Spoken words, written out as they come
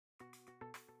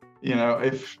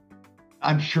if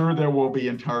I'm sure there will be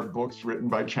entire books written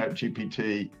by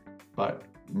ChatGPT, but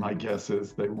my guess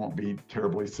is they won't be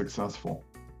terribly successful.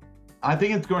 I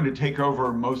think it's going to take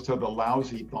over most of the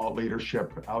lousy thought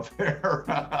leadership out there.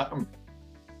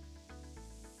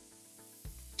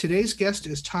 Today's guest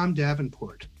is Tom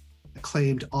Davenport,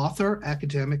 acclaimed author,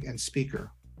 academic, and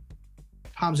speaker.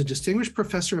 Tom's a distinguished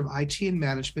professor of IT and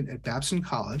management at Babson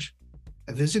College,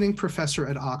 a visiting professor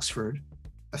at Oxford,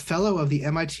 a fellow of the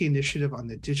MIT Initiative on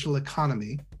the Digital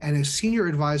Economy, and a senior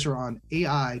advisor on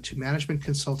AI to management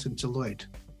consultant Deloitte,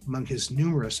 among his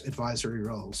numerous advisory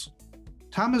roles.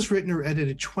 Tom has written or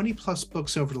edited 20-plus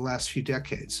books over the last few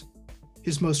decades.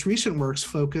 His most recent works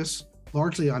focus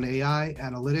largely on AI,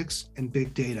 analytics, and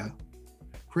big data.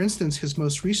 For instance, his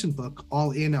most recent book,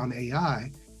 All In on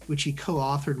AI, which he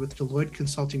co-authored with Deloitte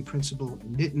consulting principal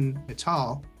Nitin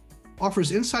Mittal,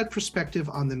 offers inside perspective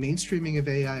on the mainstreaming of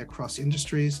AI across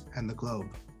industries and the globe.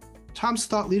 Tom's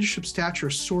thought leadership stature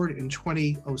soared in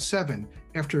 2007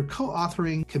 after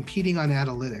co-authoring Competing on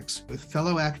Analytics with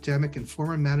fellow academic and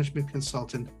former management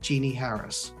consultant Jeannie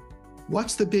Harris.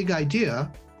 What's the Big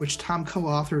Idea, which Tom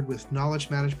co-authored with knowledge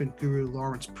management guru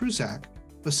Lawrence Pruzak,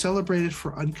 was celebrated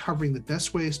for uncovering the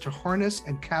best ways to harness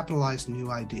and capitalize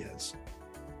new ideas.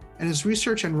 And his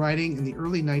research and writing in the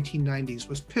early 1990s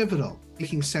was pivotal,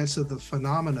 making sense of the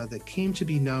phenomena that came to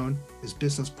be known as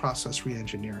business process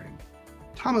reengineering.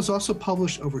 Tom has also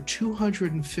published over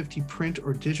 250 print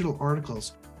or digital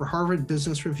articles for Harvard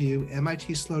Business Review,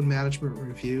 MIT Sloan Management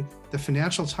Review, the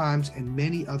Financial Times, and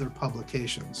many other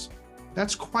publications.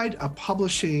 That's quite a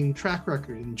publishing track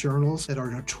record in journals that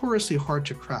are notoriously hard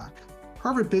to crack.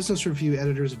 Harvard Business Review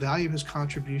editors value his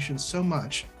contributions so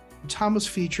much, Tom was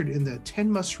featured in the 10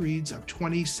 must-reads of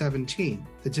 2017,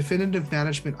 the Definitive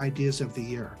Management Ideas of the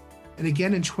Year, and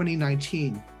again in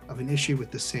 2019 of an issue with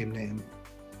the same name.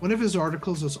 One of his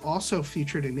articles was also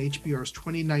featured in HBR's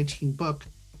 2019 book,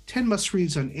 10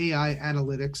 Must-Reads on AI,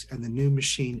 Analytics, and the New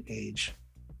Machine Age.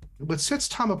 What sets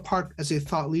Tom apart as a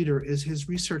thought leader is his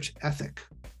research ethic.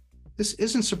 This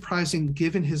isn't surprising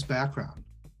given his background.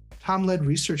 Tom led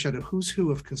research at a who's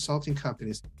who of consulting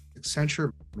companies,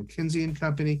 Accenture, McKinsey &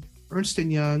 Company, Ernst &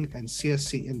 Young, and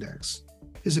CSC Index.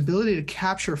 His ability to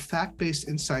capture fact-based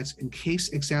insights and case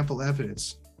example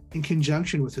evidence, in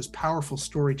conjunction with his powerful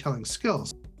storytelling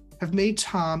skills, have made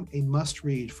Tom a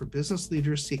must-read for business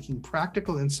leaders seeking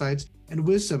practical insights and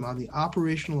wisdom on the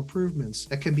operational improvements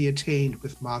that can be attained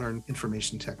with modern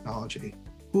information technology.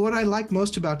 But what I like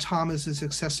most about Tom is his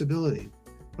accessibility.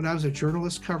 When I was a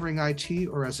journalist covering IT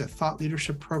or as a thought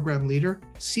leadership program leader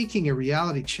seeking a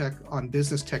reality check on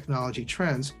business technology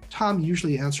trends, Tom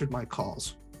usually answered my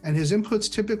calls, and his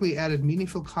inputs typically added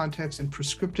meaningful context and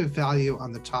prescriptive value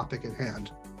on the topic at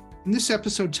hand. In this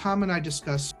episode, Tom and I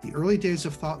discuss the early days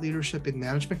of thought leadership in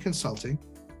management consulting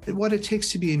and what it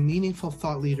takes to be a meaningful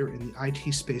thought leader in the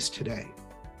IT space today,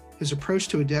 his approach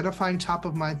to identifying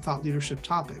top-of-mind thought leadership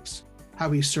topics, how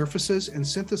he surfaces and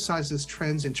synthesizes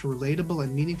trends into relatable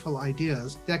and meaningful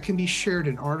ideas that can be shared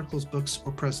in articles, books,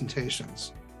 or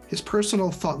presentations, his personal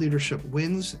thought leadership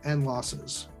wins and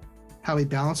losses, how he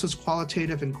balances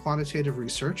qualitative and quantitative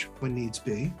research when needs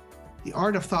be, the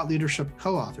art of thought leadership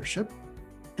co-authorship,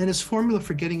 and his formula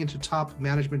for getting into top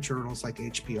management journals like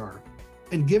HBR.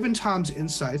 And given Tom's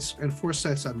insights and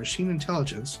foresights on machine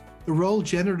intelligence, the role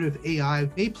generative AI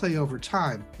may play over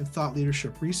time in thought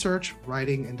leadership research,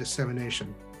 writing, and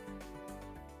dissemination.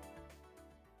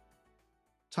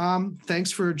 Tom,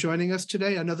 thanks for joining us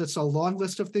today. I know that's a long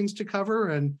list of things to cover,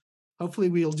 and hopefully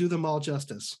we'll do them all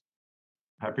justice.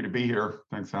 Happy to be here.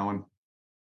 Thanks, Alan.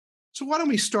 So why don't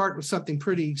we start with something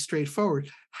pretty straightforward?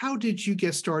 How did you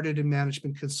get started in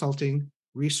management consulting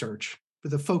research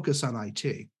with a focus on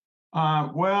IT?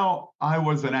 Well, I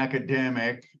was an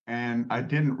academic, and I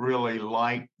didn't really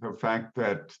like the fact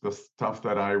that the stuff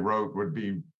that I wrote would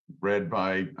be read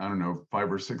by, 5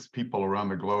 or 6 people around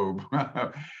the globe.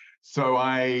 So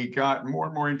I got more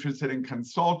and more interested in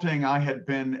consulting. I had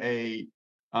been a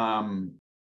kind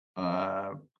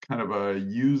of a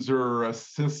user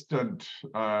assistant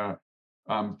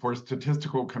for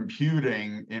statistical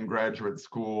computing in graduate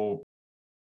school,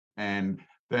 and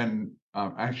then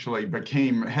actually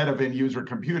became head of end-user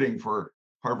computing for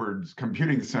Harvard's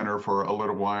Computing Center for a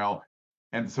little while.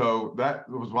 And so that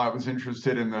was why I was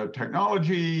interested in the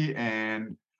technology.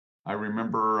 And I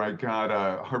remember I got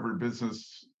a Harvard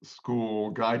Business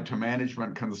School Guide to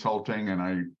Management Consulting, and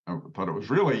I thought it was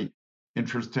really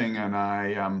interesting. And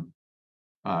I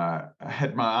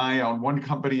had my eye on one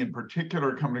company in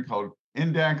particular, a company called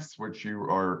Index, which you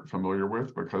are familiar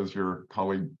with because your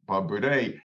colleague Bob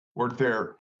Boudet worked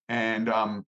there. And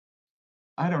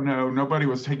I don't know, nobody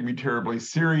was taking me terribly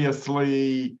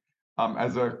seriously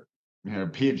as a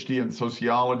PhD in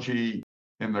sociology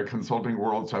in the consulting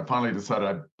world. So I finally decided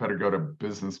I'd better go to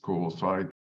business school. So I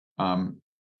um,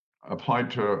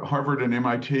 applied to Harvard and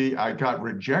MIT. I got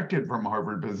rejected from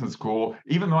Harvard Business School,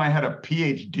 even though I had a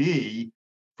PhD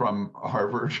from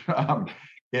Harvard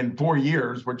in 4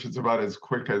 years, which is about as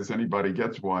quick as anybody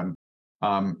gets one.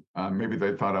 Maybe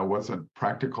they thought I wasn't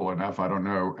practical enough. I don't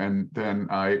know. And then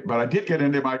but I did get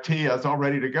into MIT. I was all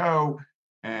ready to go.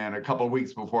 And a couple of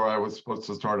weeks before I was supposed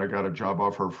to start, I got a job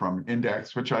offer from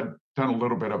Index, which I'd done a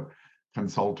little bit of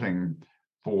consulting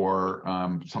for,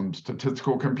 some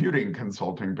statistical computing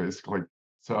consulting, basically.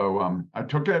 So I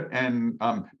took it, and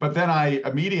but then I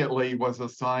immediately was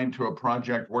assigned to a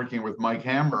project working with Mike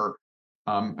Hammer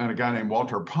and a guy named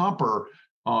Walter Pomper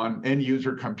on end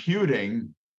user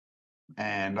computing,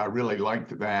 and I really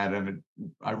liked that. And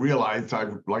I realized I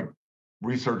like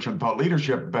research and thought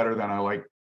leadership better than I like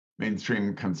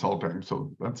mainstream consulting.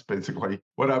 So that's basically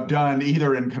what I've done,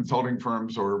 either in consulting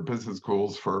firms or business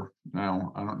schools for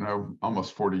now, I don't know,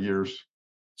 almost 40 years.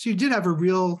 So you did have a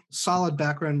real solid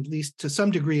background, at least to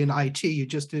some degree, in IT. You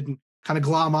just didn't kind of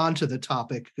glom onto the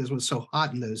topic because it was so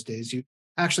hot in those days. You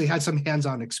actually had some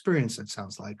hands-on experience, it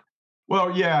sounds like.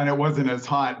 Well, yeah, and it wasn't as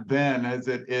hot then as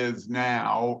it is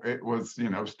now. It was,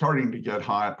 starting to get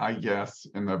hot, I guess,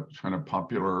 in the kind of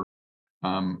popular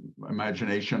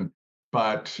imagination.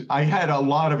 But I had a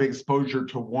lot of exposure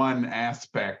to one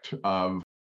aspect of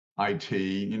IT,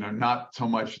 not so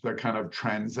much the kind of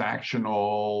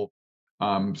transactional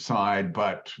side,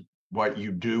 but what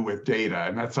you do with data.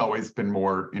 And that's always been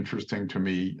more interesting to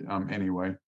me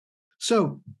anyway.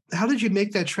 So how did you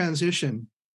make that transition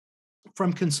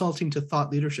from consulting to thought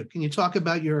leadership? Can you talk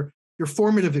about your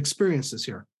formative experiences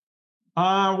here?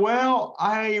 Well,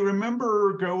 I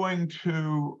remember going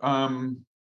to,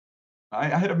 I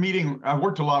had a meeting. I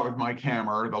worked a lot with Mike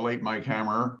Hammer, the late Mike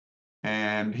Hammer,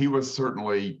 and he was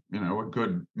certainly, a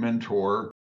good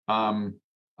mentor.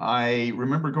 I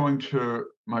remember going to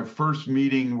my first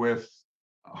meeting with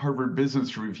Harvard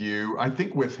Business Review, I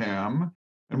think with him,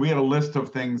 and we had a list of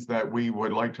things that we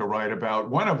would like to write about,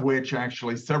 one of which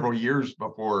actually several years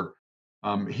before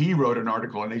he wrote an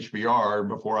article in HBR,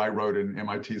 before I wrote in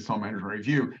MIT Soul Management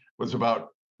Review, was about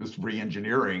this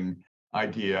re-engineering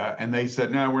idea. And they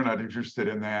said, no, we're not interested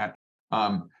in that.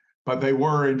 But they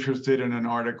were interested in an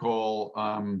article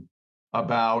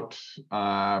about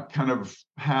kind of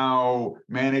how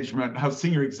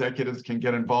senior executives can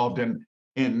get involved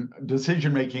in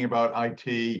decision making about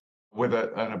IT with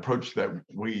an approach that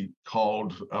we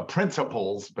called a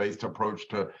principles-based approach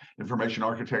to information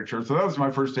architecture. So that was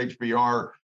my first HBR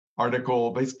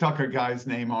article. They stuck a guy's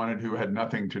name on it who had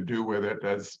nothing to do with it,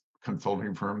 as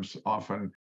consulting firms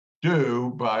often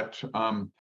do. But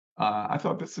I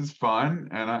thought, this is fun,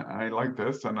 and I like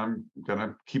this, and I'm going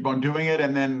to keep on doing it.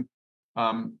 And then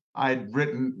I'd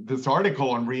written this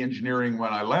article on reengineering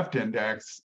when I left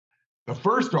Index. The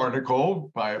first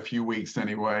article, by a few weeks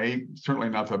anyway, certainly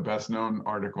not the best known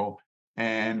article.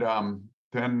 And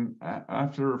then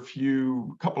after a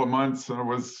couple of months, I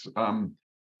was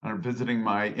visiting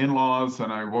my in-laws,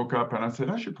 and I woke up and I said,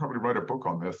 I should probably write a book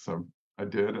on this. So I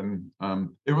did. And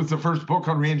it was the first book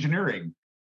on reengineering,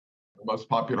 the most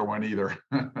popular one either.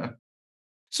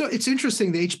 So it's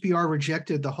interesting, the HBR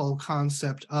rejected the whole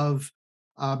concept of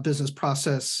business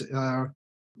process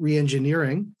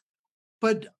reengineering,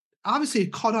 but obviously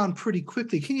it caught on pretty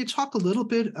quickly. Can you talk a little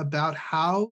bit about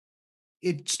how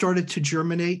it started to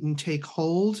germinate and take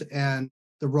hold, and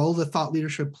the role that thought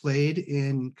leadership played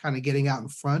in kind of getting out in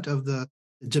front of the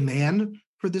demand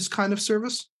for this kind of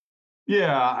service?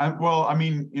 Yeah, well, I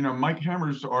mean, Mike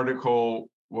Hammer's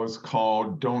article was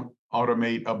called "Don't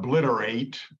Automate,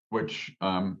 Obliterate," which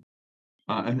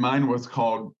and mine was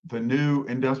called "The New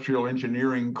Industrial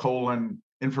Engineering: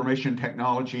 Information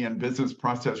Technology and Business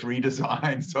Process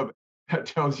Redesign." So that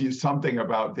tells you something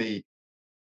about the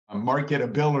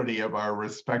marketability of our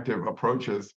respective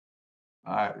approaches.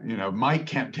 Mike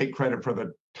can't take credit for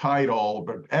the title,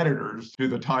 but editors do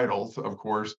the titles, of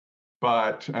course.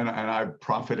 But and I've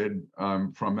profited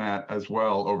from that as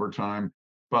well over time.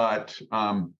 But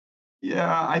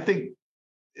yeah, I think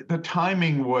the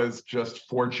timing was just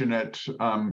fortunate.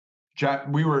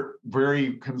 We were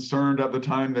very concerned at the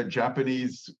time that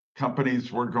Japanese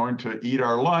companies were going to eat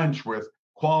our lunch with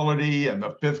quality and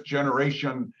the fifth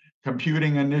generation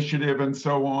computing initiative and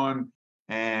so on.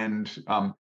 And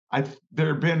there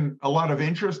have been a lot of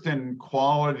interest in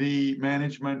quality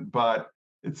management, but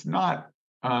it's not,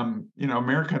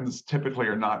 Americans typically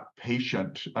are not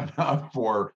patient enough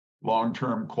for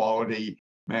long-term quality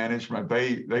management.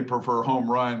 They prefer home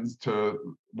runs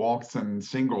to walks and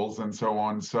singles and so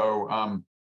on. So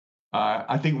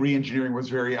I think reengineering was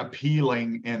very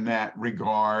appealing in that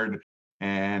regard.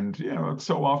 And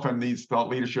so often these thought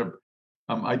leadership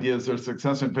ideas, their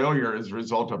success and failure is a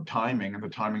result of timing, and the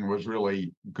timing was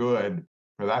really good.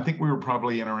 But I think we were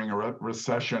probably entering a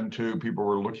recession too. People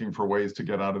were looking for ways to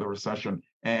get out of the recession,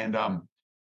 and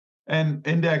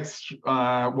Index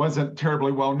wasn't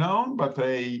terribly well known, but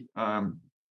they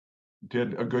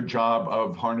did a good job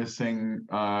of harnessing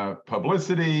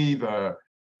publicity.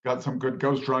 Got some good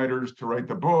ghostwriters to write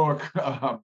the book,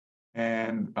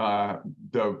 and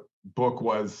the book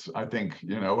was, I think,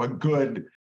 a good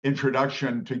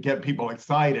introduction to get people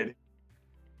excited.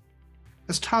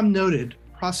 As Tom noted,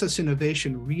 Process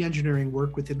Innovation, Reengineering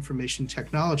Work with Information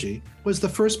Technology was the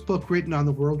first book written on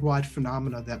the worldwide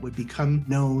phenomena that would become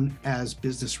known as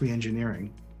business reengineering.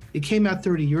 It came out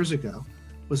 30 years ago,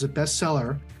 was a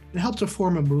bestseller, and helped to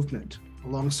form a movement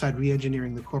alongside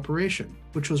Reengineering the Corporation,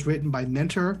 which was written by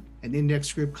mentor and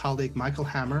Index Group colleague Michael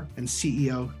Hammer and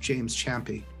CEO James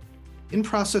Champy. In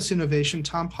Process Innovation,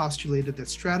 Tom postulated that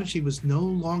strategy was no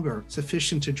longer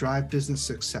sufficient to drive business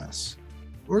success.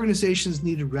 Organizations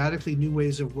needed radically new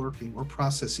ways of working or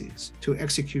processes to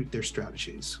execute their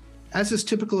strategies. As is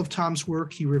typical of Tom's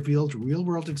work, he revealed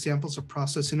real-world examples of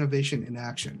process innovation in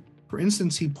action. For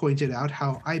instance, he pointed out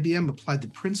how IBM applied the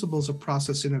principles of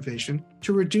process innovation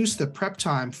to reduce the prep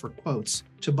time for quotes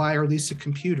to buy or lease a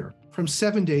computer from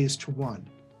 7 days to 1,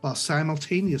 while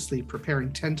simultaneously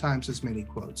preparing 10 times as many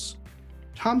quotes.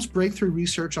 Tom's breakthrough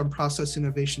research on process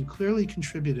innovation clearly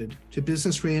contributed to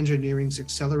business reengineering's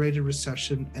accelerated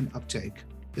recession and uptake.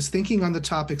 His thinking on the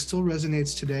topic still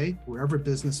resonates today wherever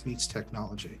business meets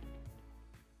technology.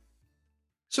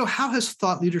 So how has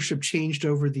thought leadership changed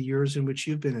over the years in which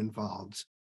you've been involved?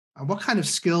 What kind of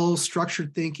skills,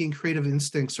 structured thinking, creative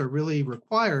instincts are really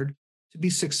required to be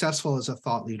successful as a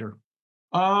thought leader?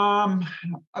 Well,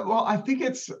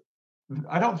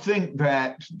 I don't think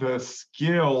that the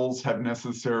skills have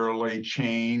necessarily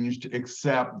changed,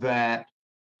 except that,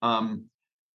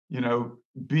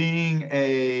 being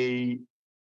a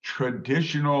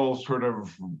traditional sort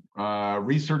of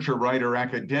researcher, writer,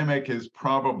 academic is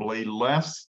probably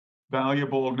less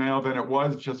valuable now than it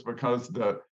was, just because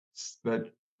the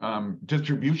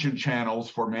distribution channels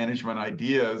for management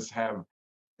ideas have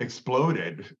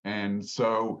exploded. And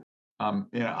so,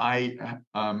 I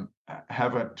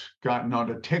haven't gotten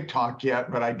onto TikTok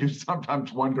yet, but I do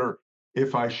sometimes wonder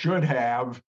if I should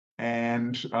have.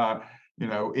 And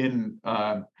in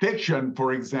fiction,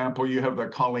 for example, you have the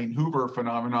Colleen Hoover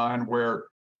phenomenon, where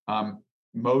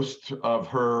most of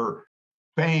her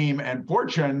fame and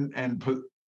fortune and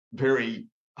very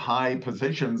high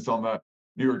positions on the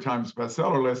New York Times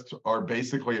bestseller list are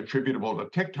basically attributable to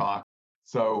TikTok.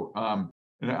 So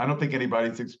and I don't think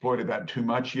anybody's exploited that too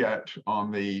much yet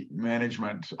on the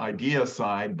management idea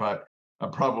side, but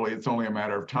probably it's only a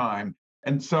matter of time.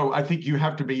 And so I think you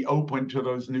have to be open to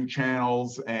those new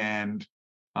channels and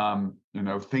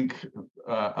think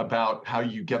about how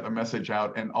you get the message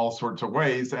out in all sorts of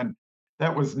ways. And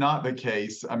that was not the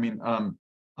case. I mean,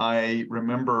 I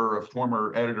remember a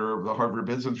former editor of the Harvard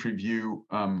Business Review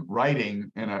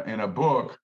writing in a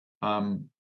book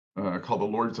called The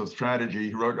Lords of Strategy.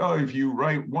 He wrote, "Oh, if you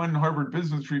write one Harvard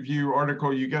Business Review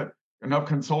article, you get enough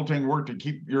consulting work to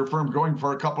keep your firm going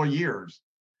for a couple of years."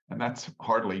 And that's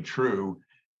hardly true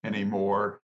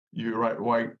anymore. You write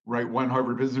one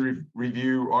Harvard Business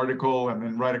Review article and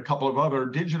then write a couple of other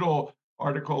digital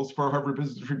articles for Harvard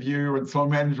Business Review and Sloan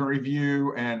Management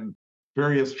Review and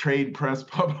various trade press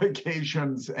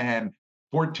publications and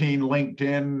 14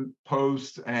 LinkedIn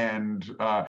posts and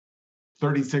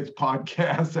 36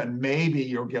 podcasts, and maybe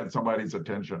you'll get somebody's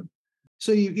attention.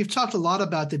 So you've talked a lot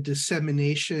about the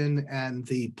dissemination and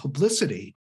the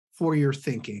publicity for your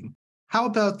thinking. How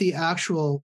about the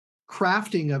actual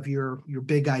crafting of your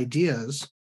big ideas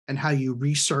and how you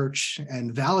research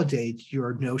and validate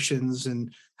your notions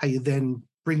and how you then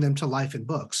bring them to life in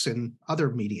books and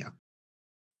other media?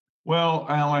 Well,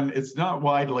 Alan, it's not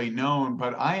widely known,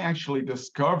 but I actually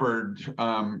discovered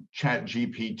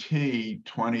ChatGPT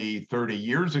 20, 30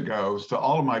 years ago. So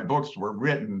all of my books were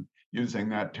written using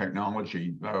that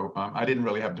technology, though I didn't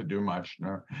really have to do much.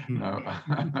 No.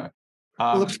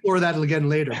 We'll explore that again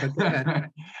later, but go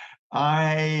ahead.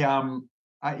 I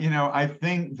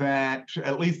think that,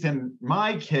 at least in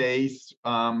my case,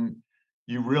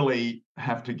 you really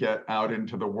have to get out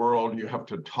into the world. You have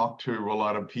to talk to a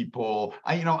lot of people.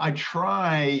 I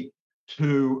try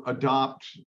to adopt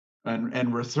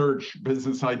and research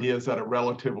business ideas at a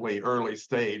relatively early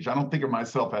stage. I don't think of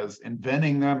myself as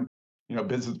inventing them.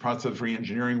 business process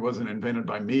reengineering wasn't invented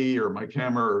by me or Mike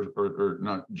Hammer or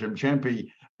not Jim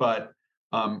Champy, but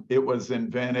it was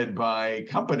invented by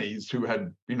companies who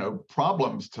had,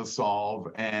 problems to solve.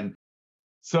 And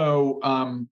so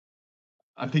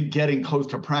I think getting close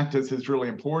to practice is really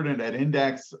important. At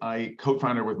Index, I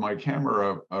co-founded with Mike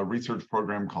Hammer a research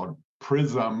program called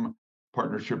PRISM,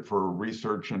 Partnership for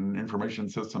Research and Information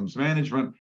Systems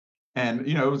Management. And,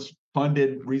 it was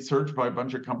funded research by a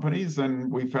bunch of companies,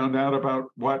 and we found out about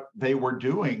what they were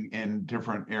doing in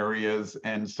different areas.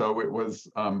 And so it was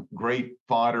great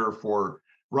fodder for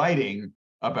writing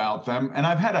about them. And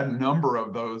I've had a number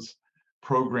of those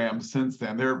programs since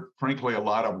then. They're frankly a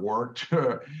lot of work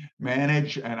to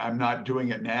manage, and I'm not doing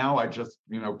it now. I just,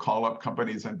 call up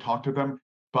companies and talk to them.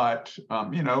 But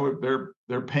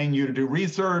they're paying you to do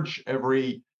research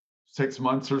every 6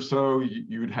 months or so.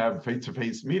 You'd have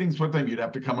face-to-face meetings with them. You'd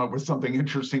have to come up with something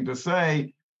interesting to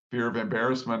say. Fear of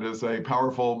embarrassment is a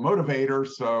powerful motivator.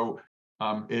 So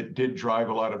it did drive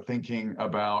a lot of thinking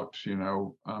about,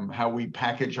 how we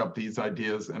package up these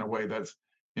ideas in a way that's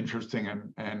interesting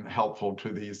and helpful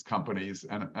to these companies.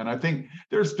 And I think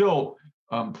there's still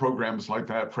programs like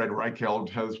that. Fred Reichheld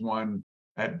has one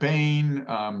at Bain.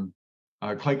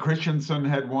 Clay Christensen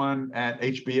had one at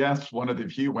HBS, one of the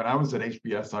few. When I was at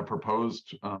HBS, I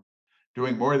proposed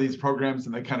doing more of these programs,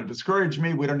 and they kind of discouraged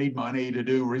me. We don't need money to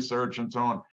do research and so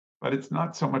on. But it's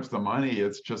not so much the money,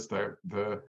 it's just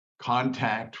the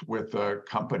contact with the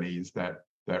companies that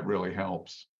really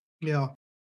helps. Yeah.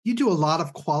 You do a lot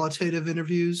of qualitative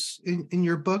interviews in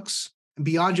your books, and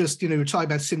beyond just, you're talking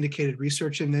about syndicated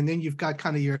research, and then you've got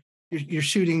kind of you're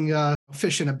shooting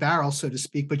fish in a barrel, so to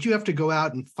speak, but you have to go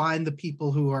out and find the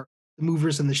people who are the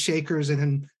movers and the shakers and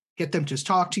then get them to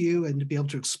talk to you and to be able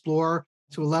to explore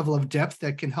to a level of depth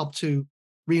that can help to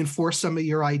reinforce some of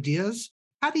your ideas.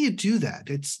 How do you do that?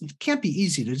 It can't be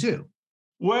easy to do.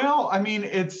 Well, I mean,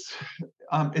 it's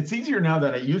easier now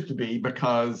than it used to be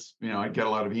because, I get a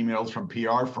lot of emails from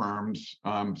PR firms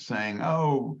saying,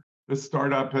 oh, this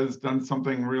startup has done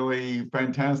something really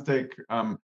fantastic.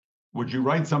 Would you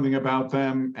write something about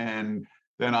them? And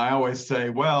then I always say,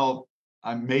 well,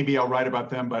 maybe I'll write about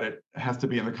them, but it has to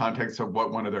be in the context of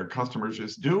what one of their customers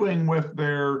is doing with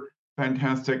their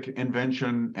fantastic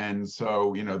invention. And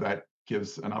so, that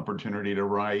gives an opportunity to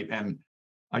write. And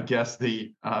I guess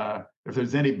if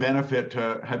there's any benefit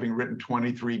to having written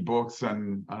 23 books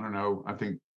and I don't know, I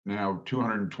think now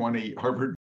 220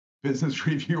 Harvard Business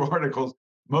Review articles,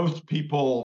 most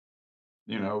people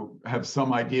have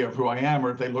some idea of who I am,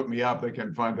 or if they look me up, they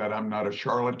can find that I'm not a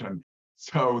charlatan.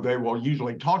 So they will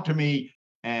usually talk to me,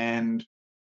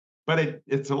 but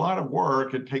it's a lot of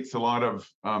work. It takes a lot of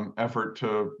effort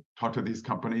to talk to these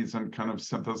companies and kind of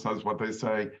synthesize what they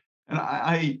say.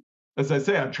 And as I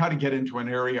say, I try to get into an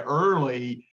area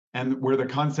early and where the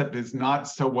concept is not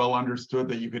so well understood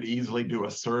that you could easily do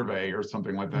a survey or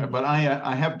something like that. Mm-hmm. But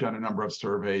I have done a number of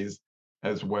surveys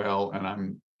as well, and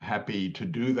I'm happy to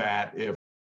do that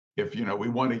if we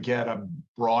want to get a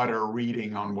broader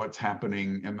reading on what's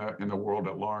happening in the world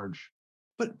at large.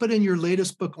 But in your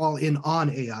latest book, All In on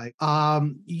AI,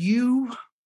 you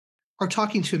are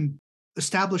talking to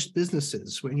established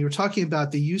businesses. When you're talking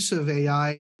about the use of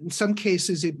AI, in some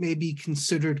cases it may be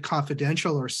considered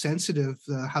confidential or sensitive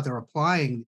how they're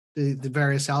applying the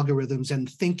various algorithms and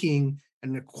thinking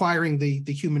and acquiring the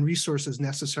human resources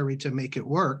necessary to make it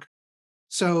work.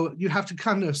 So you have to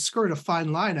kind of skirt a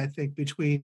fine line, I think,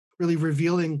 between really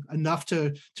revealing enough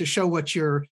to show what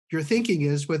your thinking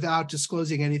is without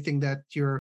disclosing anything that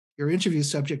your interview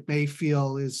subject may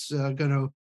feel is going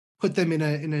to put them in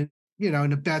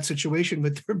a bad situation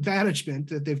with their management,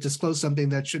 that they've disclosed something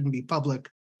that shouldn't be public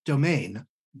domain.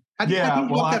 How do you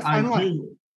walk that fine line?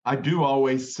 I do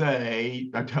always say,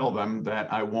 I tell them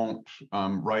that I won't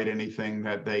write anything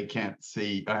that they can't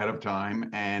see ahead of time,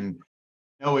 and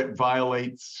it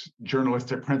violates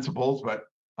journalistic principles, but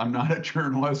I'm not a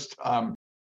journalist.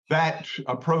 That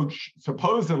approach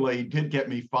supposedly did get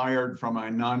me fired from a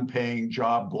non-paying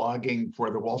job blogging for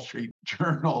the Wall Street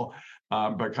Journal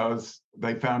because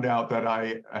they found out that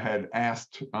I had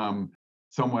asked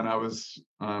someone I was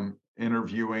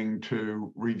interviewing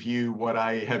to review what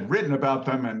I had written about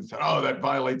them and said, oh, that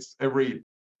violates every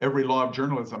law of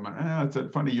journalism. And I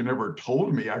said, funny, you never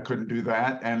told me I couldn't do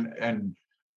that. And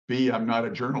B, I'm not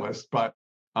a journalist, but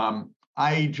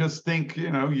I just think,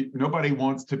 nobody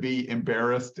wants to be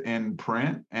embarrassed in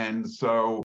print. And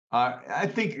so I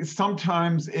think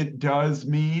sometimes it does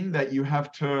mean that you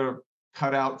have to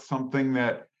cut out something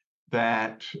that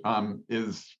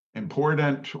is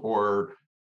important or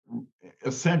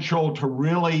essential to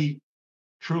really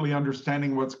truly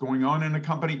understanding what's going on in a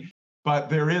company. But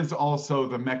there is also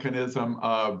the mechanism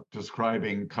of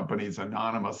describing companies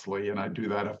anonymously, and I do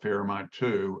that a fair amount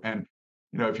too. And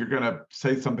if you're going to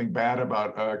say something bad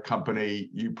about a company,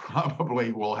 you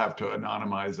probably will have to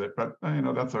anonymize it. But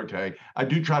that's okay. I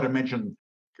do try to mention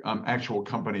actual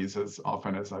companies as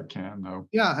often as I can, though.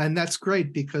 Yeah, and that's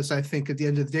great because I think at the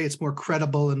end of the day, it's more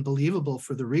credible and believable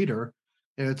for the reader.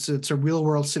 It's a real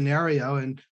world scenario,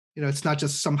 and it's not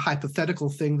just some hypothetical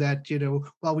thing that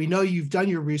well, we know you've done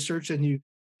your research, and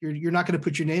you're not going to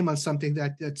put your name on something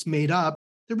that's made up.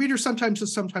 The reader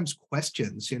sometimes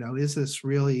questions, is this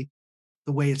really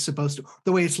the way it's supposed to,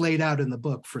 the way it's laid out in the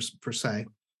book, per se.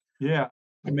 Yeah,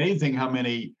 amazing how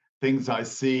many things I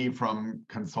see from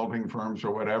consulting firms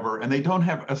or whatever, and they don't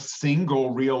have a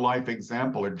single real life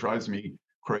example. It drives me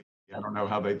crazy. I don't know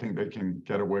how they think they can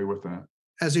get away with that.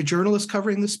 As a journalist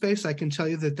covering the space, I can tell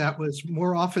you that was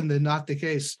more often than not the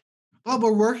case. Well,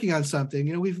 we're working on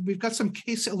something. We've got some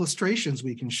case illustrations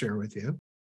we can share with you.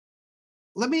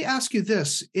 Let me ask you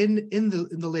this: in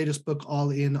the latest book, All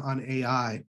In on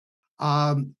AI,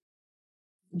 um,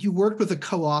 you worked with a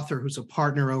co-author who's a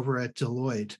partner over at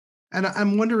Deloitte, and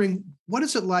I'm wondering what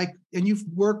is it like. And you've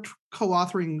worked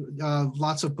co-authoring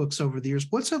lots of books over the years.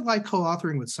 What's it like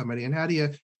co-authoring with somebody, and how do you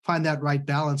find that right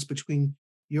balance between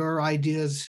your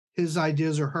ideas, his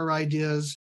ideas, or her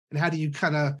ideas, and how do you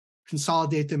kind of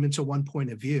consolidate them into one point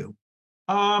of view?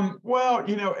 Well,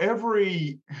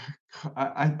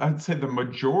 I'd say the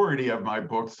majority of my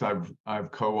books I've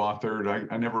co-authored.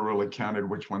 I never really counted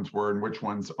which ones were and which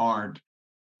ones aren't.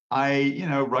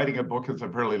 Writing a book is a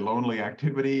fairly lonely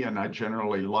activity, and I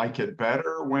generally like it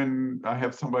better when I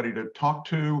have somebody to talk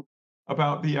to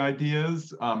about the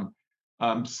ideas.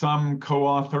 Some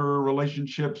co-author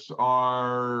relationships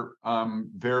are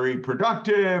very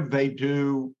productive. They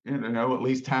do, at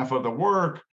least half of the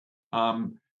work.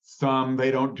 Some they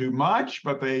don't do much,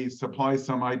 but they supply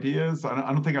some ideas.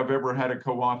 I don't think I've ever had a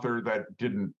co-author that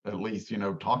didn't at least,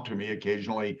 talk to me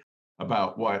occasionally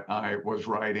about what I was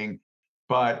writing.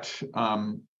 But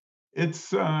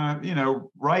it's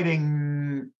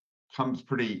writing comes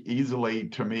pretty easily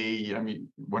to me. I mean,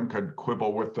 one could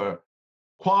quibble with the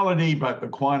quality, but the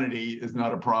quantity is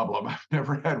not a problem. I've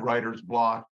never had writer's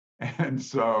block, and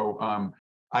so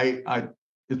I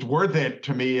it's worth it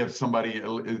to me if somebody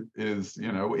is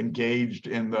engaged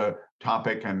in the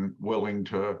topic and willing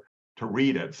to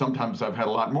read it. Sometimes I've had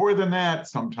a lot more than that,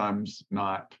 sometimes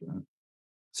not.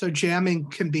 So jamming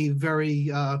can be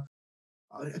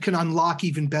can unlock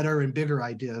even better and bigger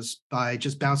ideas by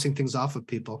just bouncing things off of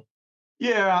people.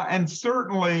 Yeah, and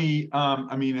certainly,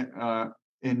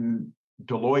 in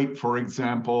Deloitte, for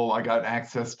example, I got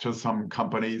access to some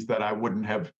companies that I wouldn't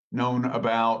have known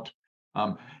about.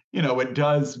 It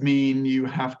does mean you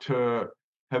have to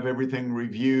have everything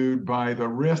reviewed by the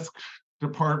risk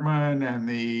department and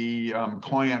the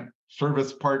client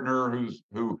service partner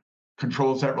who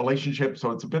controls that relationship.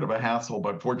 So it's a bit of a hassle,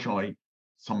 but fortunately,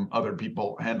 some other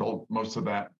people handle most of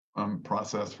that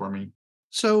process for me.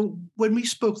 So when we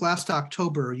spoke last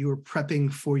October, you were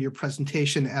prepping for your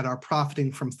presentation at our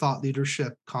Profiting from Thought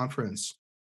Leadership conference.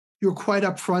 You were quite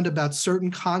upfront about certain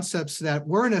concepts that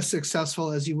weren't as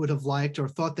successful as you would have liked or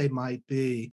thought they might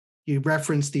be. You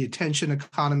referenced the attention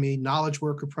economy, knowledge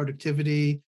worker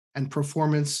productivity, and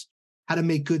performance, how to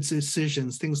make good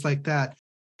decisions, things like that.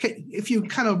 If you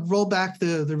kind of roll back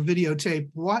the videotape,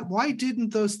 why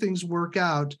didn't those things work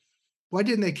out? Why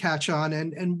didn't they catch on?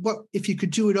 And what if you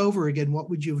could do it over again, what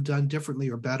would you have done differently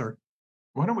or better?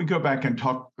 Why don't we go back and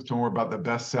talk some more about the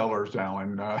bestsellers,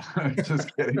 Alan?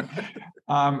 Just kidding.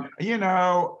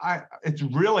 It's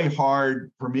really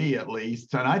hard for me, at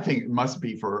least, and I think it must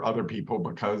be for other people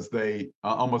because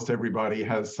almost everybody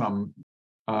has some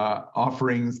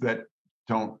offerings that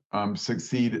don't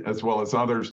succeed as well as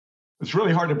others. It's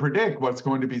really hard to predict what's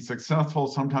going to be successful.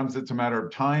 Sometimes it's a matter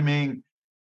of timing.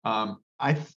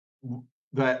 I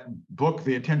that book,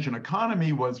 The Attention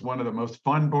Economy, was one of the most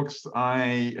fun books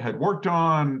I had worked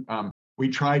on. We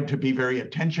tried to be very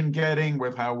attention-getting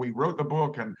with how we wrote the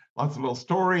book and lots of little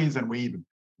stories, and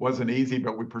wasn't easy,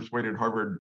 but we persuaded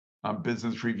Harvard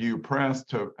Business Review Press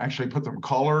to actually put some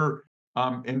color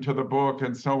into the book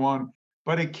and so on.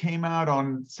 But it came out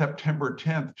on September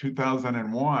 10th,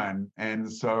 2001,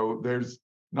 and so there's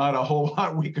not a whole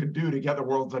lot we could do to get the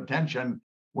world's attention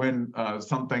when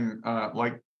something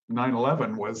like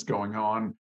 9/11 was going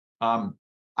on.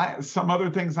 Some other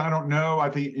things I don't know. I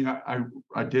think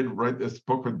I did write this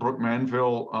book with Brooke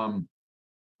Manville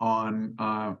on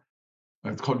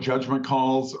it's called Judgment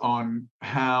Calls, on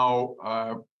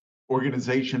how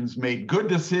organizations made good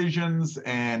decisions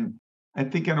and I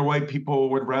think in a way people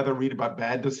would rather read about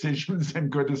bad decisions than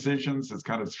good decisions. It's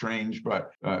kind of strange,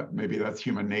 but maybe that's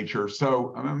human nature.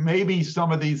 So maybe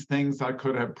some of these things I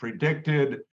could have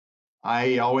predicted.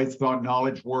 I always thought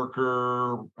knowledge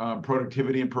worker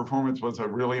productivity and performance was a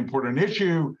really important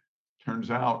issue.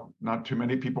 Turns out not too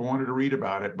many people wanted to read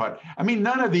about it. But I mean,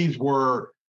 none of these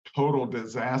were total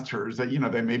disasters. That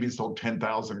they maybe sold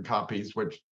 10,000 copies,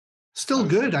 which Still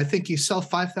good. I think you sell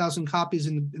 5,000 copies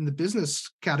in the business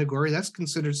category. That's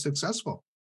considered successful.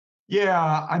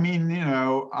 Yeah, I mean,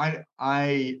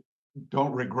 I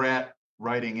don't regret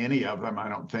writing any of them, I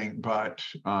don't think, but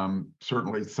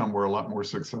certainly some were a lot more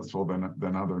successful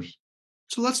than others.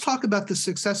 So let's talk about the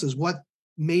successes. What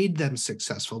made them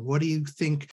successful? What do you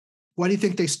think? Why do you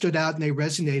think they stood out and they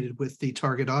resonated with the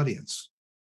target audience?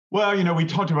 Well, we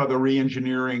talked about the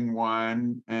re-engineering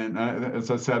one, and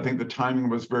as I said, I think the timing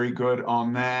was very good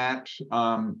on that.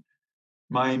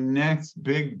 My next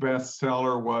big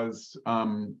bestseller was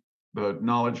the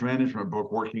knowledge management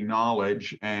book, Working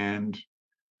Knowledge, and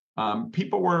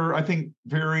people were, I think,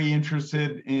 very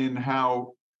interested in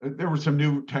how there were some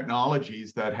new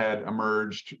technologies that had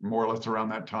emerged more or less around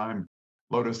that time,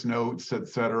 Lotus Notes, et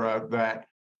cetera, that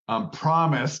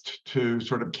promised to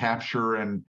sort of capture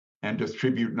and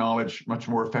distribute knowledge much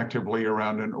more effectively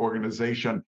around an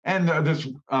organization. And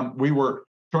we were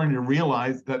starting to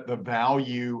realize that the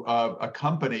value of a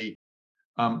company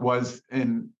was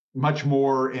in much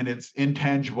more in its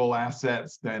intangible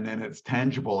assets than in its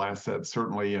tangible assets.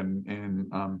 Certainly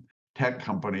in tech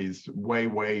companies, way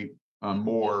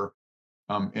more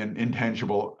in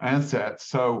intangible assets.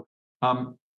 So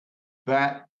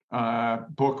that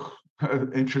book,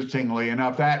 interestingly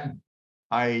enough, that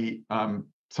I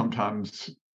sometimes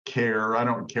care. I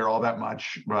don't care all that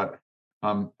much, but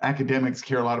academics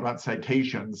care a lot about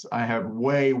citations. I have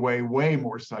way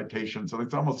more citations. So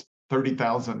it's almost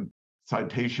 30,000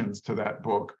 citations to that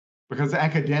book because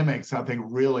academics, I think,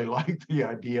 really like the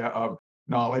idea of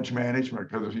knowledge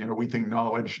management because we think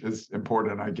knowledge is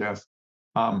important, I guess.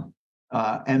 And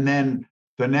then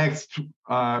the next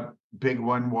big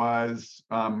one was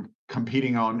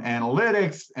competing on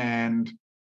analytics, and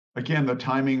again, the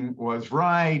timing was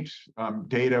right.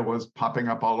 Data was popping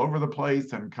up all over the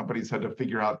place, and companies had to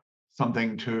figure out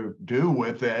something to do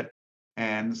with it.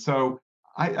 And so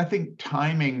I think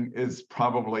timing is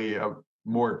probably a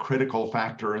more critical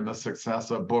factor in the success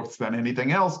of books than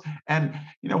anything else. And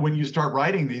when you start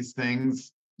writing these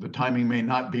things, the timing may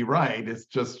not be right. It's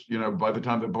just by the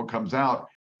time the book comes out,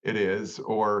 it is.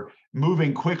 Or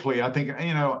moving quickly. I think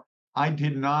I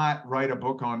did not write a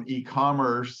book on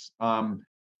e-commerce.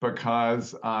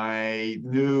 Because I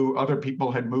knew other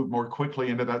people had moved more quickly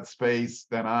into that space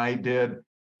than I did.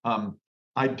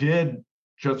 I did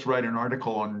just write an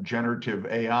article on generative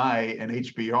AI and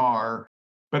HBR,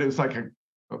 but it was like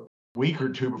a week or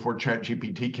two before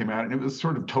ChatGPT came out, and it was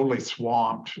sort of totally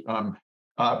swamped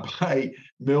by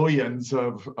millions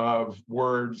of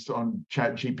words on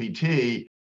ChatGPT.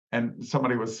 And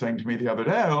somebody was saying to me the other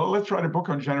day, "Oh, let's write a book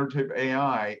on generative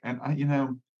AI." And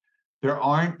there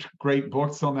aren't great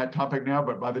books on that topic now,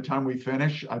 but by the time we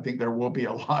finish, I think there will be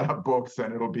a lot of books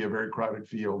and it'll be a very crowded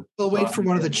field. We'll wait for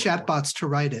one of the chatbots to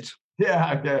write it.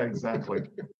 Yeah, exactly.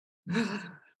 Well,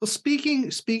 speaking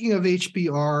of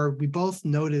HBR, we both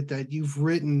noted that you've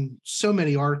written so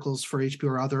many articles for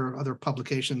HBR, other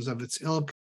publications of its ilk.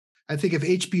 I think if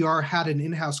HBR had an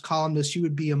in-house columnist, you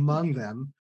would be among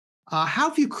them. How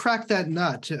have you cracked that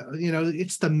nut?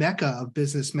 It's the mecca of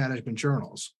business management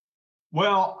journals.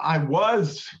 Well, I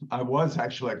was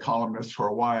actually a columnist for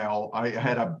a while. I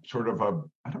had a sort of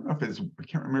I don't know if I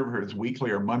can't remember if it was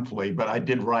weekly or monthly, but I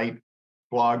did write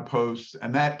blog posts,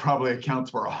 and that probably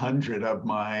accounts for 100 of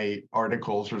my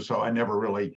articles or so. I never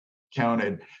really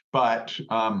counted, but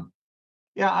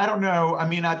yeah, I don't know. I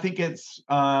mean, I think it's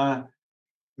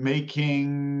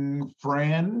making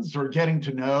friends or getting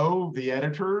to know the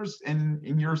editors in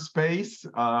your space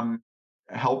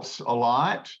helps a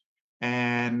lot.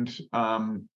 And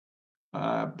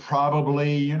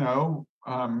probably,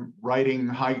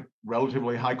 writing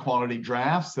relatively high quality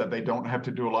drafts that they don't have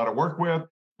to do a lot of work with.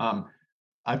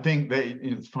 I think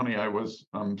it's funny, I was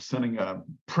sending a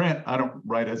print. I don't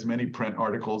write as many print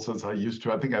articles as I used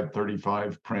to. I think I have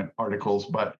 35 print articles,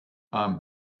 but it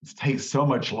takes so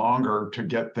much longer to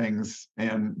get things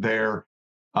in there.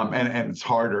 And it's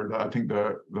harder. I think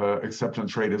the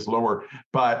acceptance rate is lower,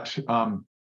 but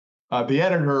the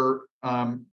editor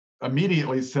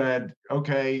immediately said,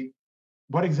 "Okay,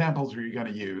 what examples are you going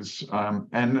to use?"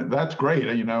 And that's great.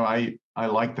 I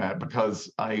like that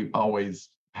because I always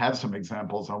have some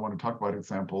examples. I want to talk about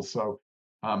examples. So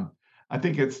I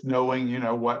think it's knowing,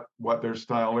 what their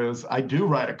style is. I do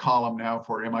write a column now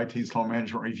for MIT Sloan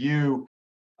Management Review.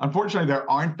 Unfortunately, there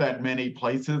aren't that many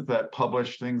places that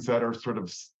publish things that are sort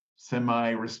of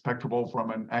semi-respectable from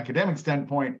an academic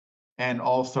standpoint and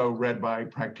also read by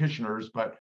practitioners.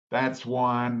 But that's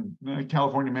one,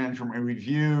 California Management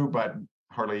Review, but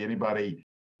hardly anybody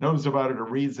knows about it or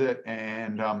reads it.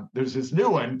 And there's this new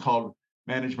one called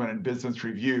Management and Business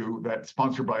Review that's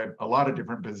sponsored by a lot of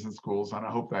different business schools, and I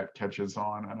hope that catches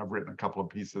on. And I've written a couple of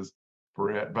pieces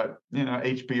for it, but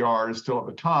HBR is still at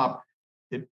the top.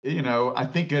 I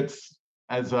think it's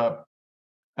as a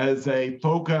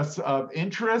focus of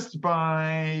interest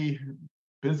by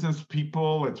business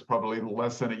people. It's probably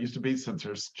less than it used to be since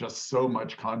there's just so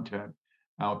much content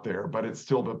out there, but it's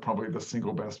still probably the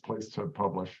single best place to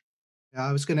publish.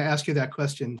 I was going to ask you that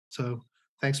question, so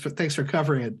thanks for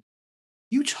covering it.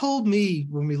 You told me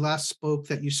when we last spoke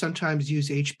that you sometimes use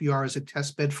HBR as a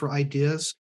test bed for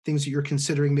ideas, things that you're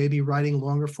considering maybe writing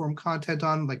longer form content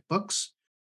on, like books.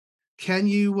 Can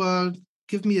you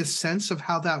give me a sense of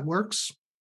how that works?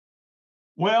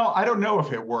 Well, I don't know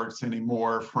if it works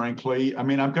anymore, frankly. I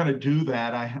mean, I'm going to do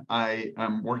that. I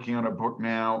am working on a book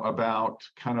now about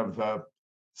kind of the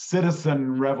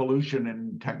citizen revolution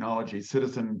in technology,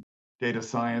 citizen data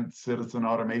science, citizen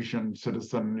automation,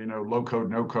 citizen, low code,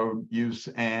 no code use.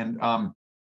 And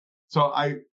so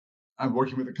I'm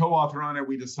working with a co-author on it.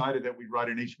 We decided that we'd write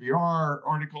an HBR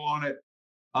article on it.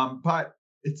 But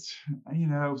it's,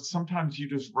 sometimes you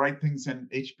just write things in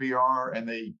HBR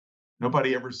and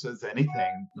nobody ever says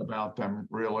anything about them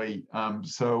really.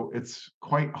 So it's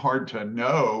quite hard to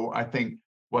know, I think,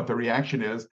 what the reaction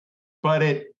is. But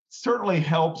it certainly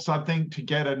helps, I think, to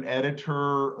get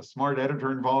a smart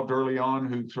editor involved early on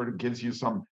who sort of gives you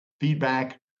some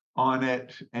feedback on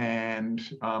it. And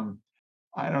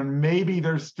I don't know, maybe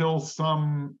there's still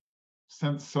some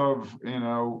sense of,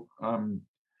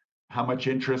 how much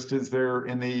interest is there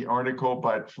in the article,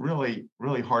 but really,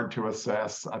 really hard to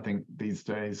assess, I think, these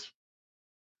days.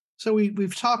 So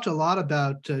we've talked a lot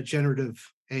about generative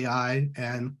AI,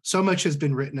 and so much has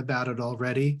been written about it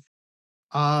already.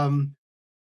 Um,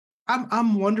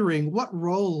 I'm wondering, what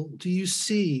role do you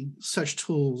see such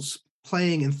tools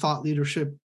playing in thought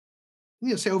leadership?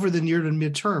 Say over the near to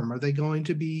midterm, are they going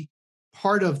to be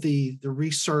part of the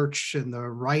research and the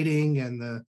writing and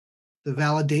the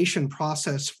validation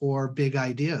process for big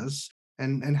ideas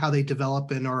and how they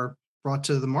develop and are brought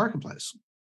to the marketplace?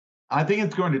 I think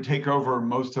it's going to take over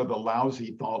most of the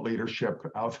lousy thought leadership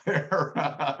out there.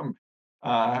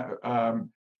 uh,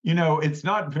 it's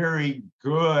not very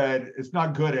good. It's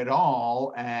not good at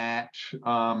all at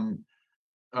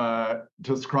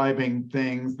describing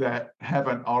things that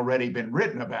haven't already been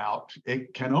written about.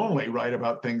 It can only write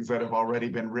about things that have already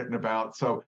been written about.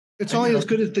 So it's only as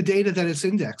good as the data that is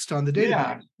indexed on the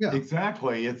database. Yeah,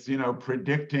 exactly. It's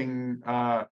predicting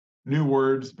new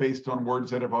words based on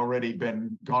words that have already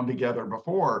been gone together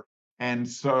before. And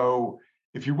so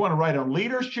if you want to write on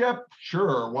leadership,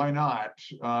 sure, why not?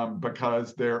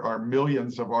 Because there are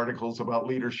millions of articles about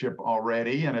leadership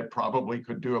already, and it probably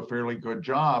could do a fairly good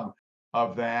job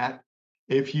of that.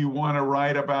 If you want to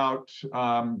write about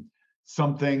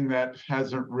something that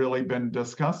hasn't really been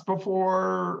discussed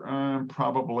before,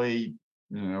 probably,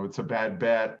 it's a bad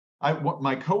bet.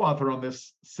 My co-author on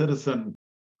this citizen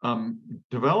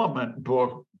development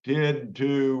book did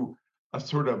do a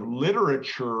sort of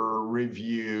literature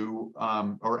review,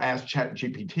 or asked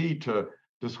ChatGPT to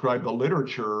describe the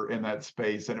literature in that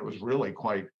space, and it was really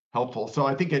quite helpful. So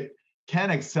I think it can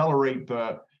accelerate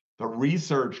the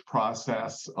research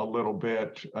process a little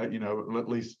bit, at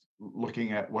least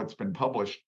looking at what's been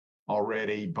published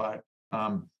already, but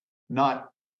not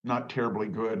terribly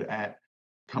good at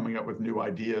coming up with new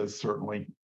ideas, certainly.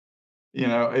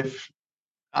 If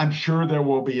I'm sure there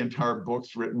will be entire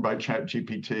books written by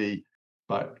ChatGPT,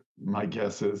 but my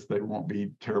guess is they won't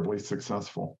be terribly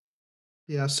successful.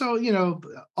 Yeah. So,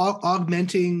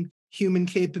 augmenting human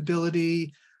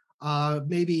capability,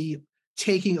 maybe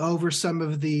taking over some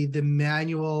of the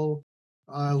manual,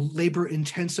 labor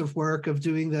intensive work of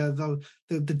doing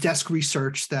the desk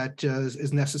research that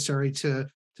is necessary to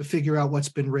figure out what's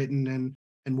been written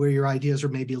and where your ideas are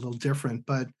maybe a little different.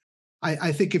 But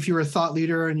I think if you're a thought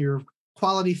leader and you're a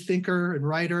quality thinker and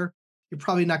writer, you're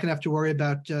probably not going to have to worry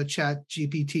about Chat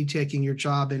GPT taking your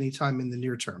job anytime in the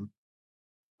near term.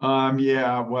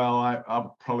 Yeah, well,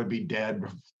 I'll probably be dead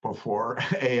before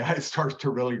AI starts to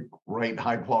really write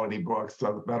high quality books.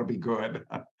 So that'll be good.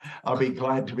 I'll be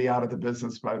glad to be out of the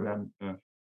business by then. Yeah.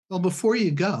 Well, before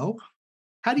you go,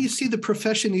 how do you see the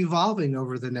profession evolving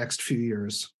over the next few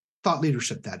years? Thought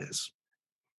leadership, that is.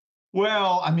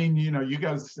 Well, I mean, you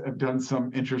guys have done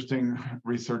some interesting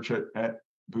research at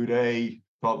Boudet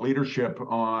Thought Leadership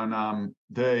on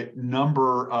the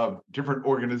number of different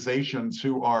organizations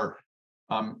who are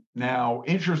now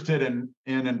interested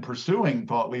in pursuing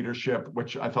thought leadership,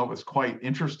 which I thought was quite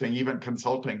interesting. Even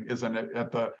consulting isn't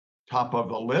at the top of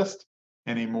the list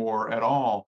anymore at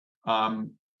all.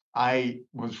 I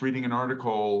was reading an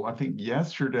article, I think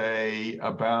yesterday,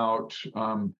 about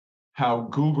how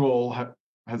Google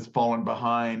has fallen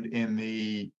behind in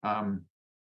the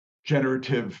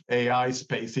generative AI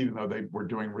space, even though they were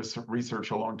doing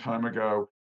research a long time ago.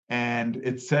 And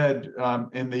it said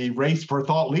in the race for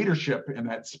thought leadership in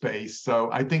that space. So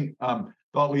I think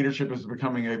thought leadership is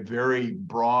becoming a very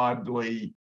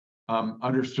broadly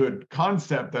understood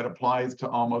concept that applies to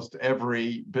almost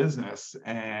every business.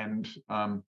 And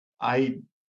I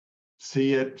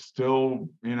see it still,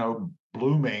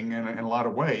 blooming in a lot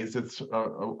of ways. It's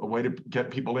a way to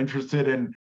get people interested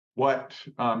in what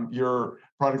your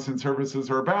products and services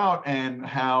are about and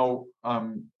how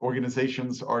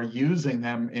organizations are using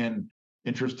them in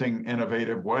interesting,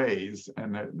 innovative ways.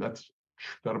 And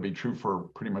that'll be true for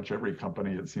pretty much every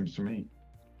company, it seems to me.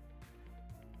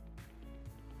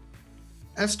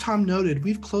 As Tom noted,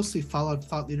 we've closely followed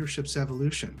thought leadership's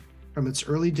evolution, from its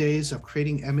early days of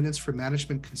creating eminence for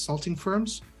management consulting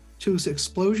firms to its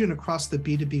explosion across the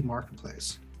B2B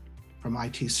marketplace. From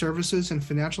IT services and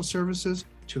financial services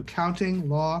to accounting,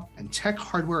 law, and tech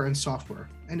hardware and software,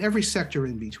 and every sector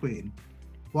in between.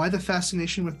 Why the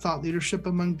fascination with thought leadership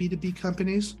among B2B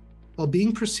companies? Well,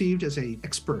 being perceived as an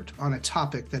expert on a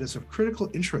topic that is of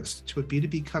critical interest to a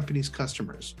B2B company's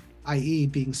customers, i.e.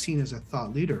 being seen as a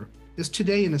thought leader, is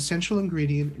today an essential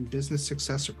ingredient in business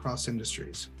success across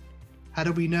industries. How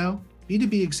do we know?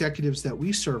 B2B executives that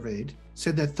we surveyed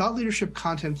said that thought leadership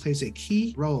content plays a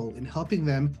key role in helping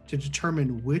them to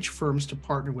determine which firms to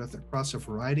partner with across a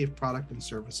variety of product and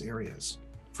service areas.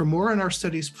 For more on our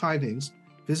study's findings,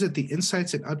 visit the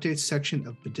Insights and Updates section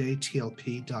of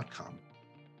bidettlp.com.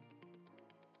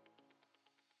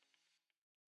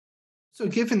 So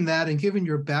given that and given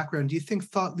your background, do you think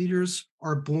thought leaders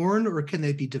are born or can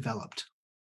they be developed?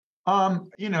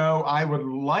 I would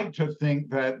like to think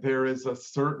that there is a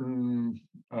certain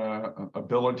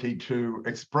ability to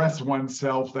express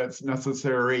oneself that's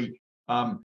necessary.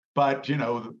 But,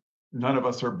 none of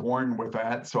us are born with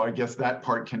that. So I guess that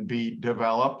part can be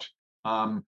developed.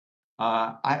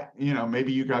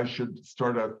 Maybe you guys should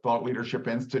start a thought leadership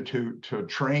institute to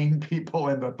train people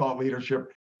in the thought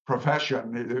leadership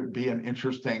profession. It would be an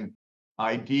interesting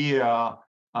idea.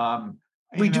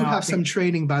 We do have some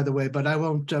training, by the way, but I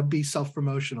won't be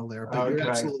self-promotional there. But You're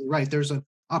absolutely right. There's an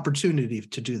opportunity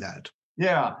to do that.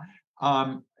 Yeah.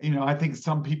 I think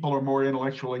some people are more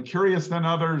intellectually curious than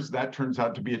others. That turns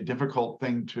out to be a difficult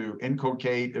thing to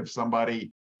inculcate if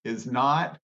somebody is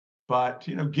not. But,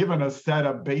 given a set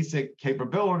of basic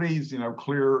capabilities,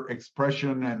 clear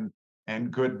expression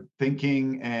and good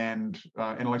thinking and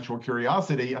intellectual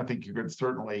curiosity, I think you could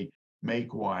certainly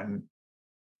make one.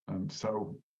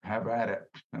 So have at it.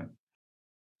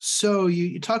 So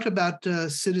you talked about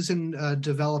citizen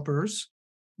developers.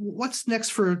 What's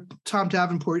next for Tom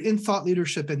Davenport in thought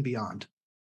leadership and beyond?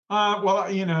 I've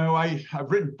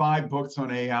written 5 books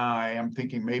on AI. I'm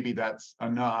thinking maybe that's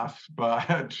enough,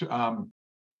 but still,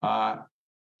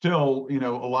 a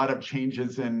lot of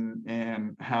changes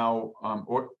in how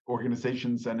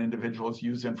organizations and individuals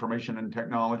use information and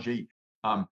technology.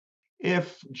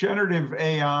 If generative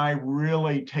AI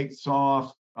really takes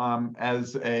off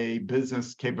as a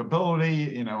business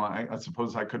capability, I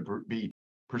suppose I could be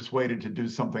persuaded to do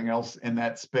something else in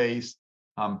that space.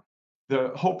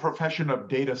 The whole profession of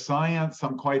data science,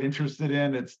 I'm quite interested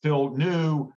in. It's still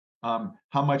new.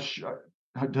 How much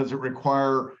does it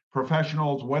require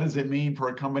professionals? What does it mean for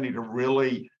a company to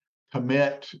really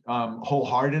commit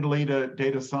wholeheartedly to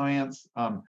data science?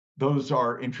 Those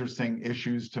are interesting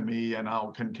issues to me, and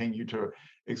I'll continue to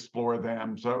explore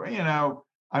them. So,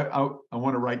 I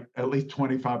want to write at least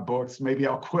 25 books. Maybe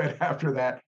I'll quit after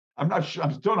that. I'm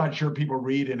still not sure people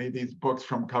read any of these books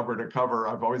from cover to cover.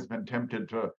 I've always been tempted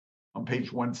to, on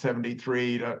page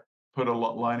 173, to put a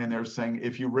line in there saying,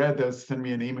 if you read this, send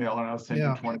me an email and I'll send you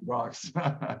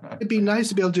 $20. It'd be nice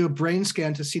to be able to do a brain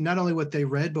scan to see not only what they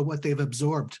read, but what they've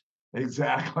absorbed.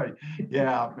 Exactly.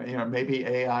 Yeah. Maybe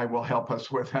AI will help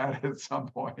us with that at some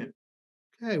point.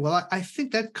 Okay. Well, I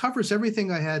think that covers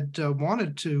everything I had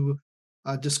wanted to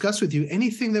discuss with you.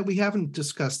 Anything that we haven't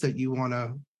discussed that you want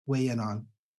to weigh in on?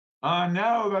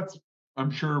 No,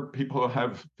 I'm sure people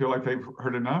feel like they've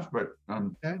heard enough, but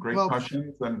great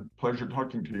questions and pleasure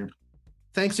talking to you.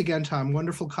 Thanks again, Tom.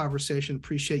 Wonderful conversation.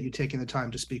 Appreciate you taking the time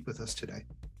to speak with us today.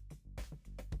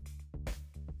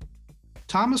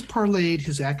 Tom has parlayed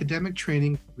his academic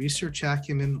training, research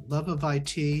acumen, love of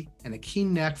IT, and a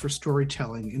keen knack for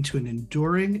storytelling into an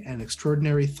enduring and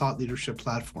extraordinary thought leadership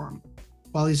platform.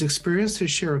 While he's experienced his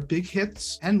share of big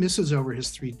hits and misses over his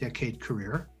 3-decade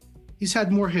career, he's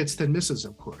had more hits than misses,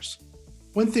 of course.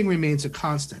 One thing remains a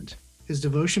constant: his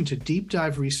devotion to deep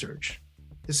dive research.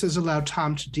 This has allowed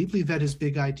Tom to deeply vet his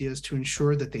big ideas to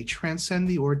ensure that they transcend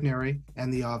the ordinary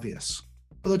and the obvious.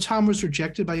 Although Tom was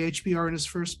rejected by HBR in his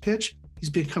first pitch, he's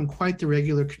become quite the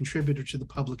regular contributor to the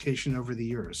publication over the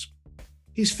years.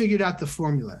 He's figured out the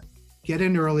formula: get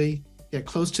in early, get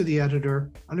close to the editor,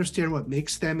 understand what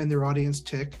makes them and their audience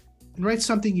tick, and write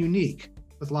something unique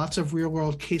with lots of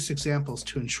real-world case examples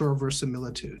to ensure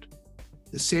verisimilitude.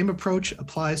 The same approach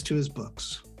applies to his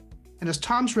books. And as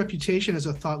Tom's reputation as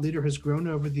a thought leader has grown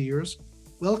over the years,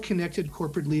 well-connected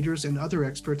corporate leaders and other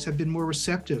experts have been more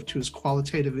receptive to his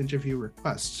qualitative interview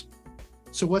requests.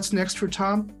 So what's next for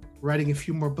Tom? Writing a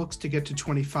few more books to get to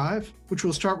 25, which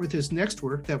will start with his next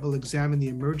work that will examine the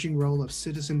emerging role of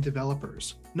citizen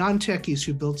developers, non-techies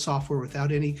who build software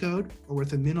without any code or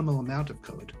with a minimal amount of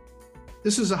code.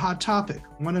 This is a hot topic,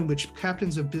 one in which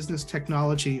captains of business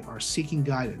technology are seeking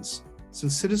guidance,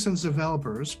 since citizens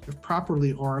developers, if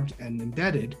properly armed and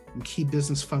embedded in key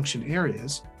business function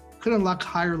areas, could unlock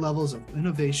higher levels of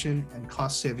innovation and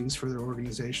cost savings for their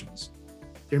organizations.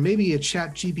 There may be a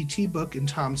ChatGPT book in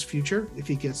Tom's future if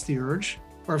he gets the urge,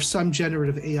 or if some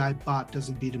generative AI bot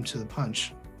doesn't beat him to the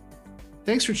punch.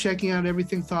 Thanks for checking out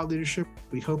Everything Thought Leadership.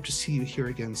 We hope to see you here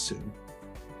again soon.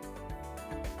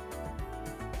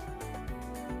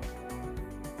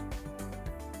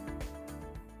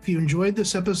 If you enjoyed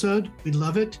this episode, we'd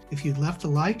love it if you'd left a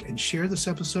like and share this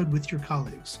episode with your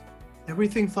colleagues.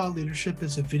 Everything Thought Leadership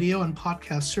is a video and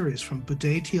podcast series from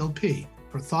Bidet TLP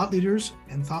for thought leaders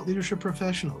and thought leadership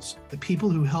professionals, the people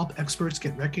who help experts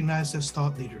get recognized as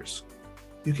thought leaders.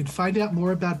 You can find out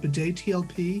more about Bidet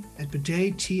TLP at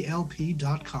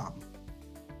bidettlp.com.